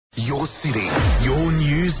Your city, your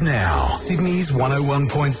news now. Sydney's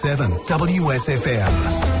 101.7 WSFM.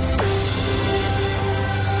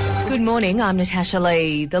 Good morning, I'm Natasha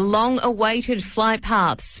Lee. The long-awaited flight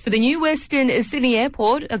paths for the new Western Sydney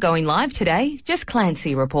Airport are going live today. Jess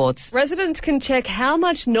Clancy reports. Residents can check how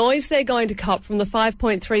much noise they're going to cop from the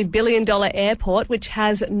 $5.3 billion airport, which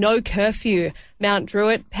has no curfew. Mount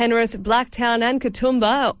Druitt, Penrith, Blacktown and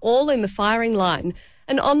Katoomba are all in the firing line.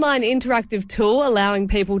 An online interactive tool allowing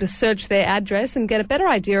people to search their address and get a better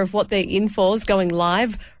idea of what they're in for is going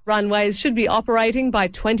live. Runways should be operating by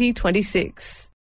 2026.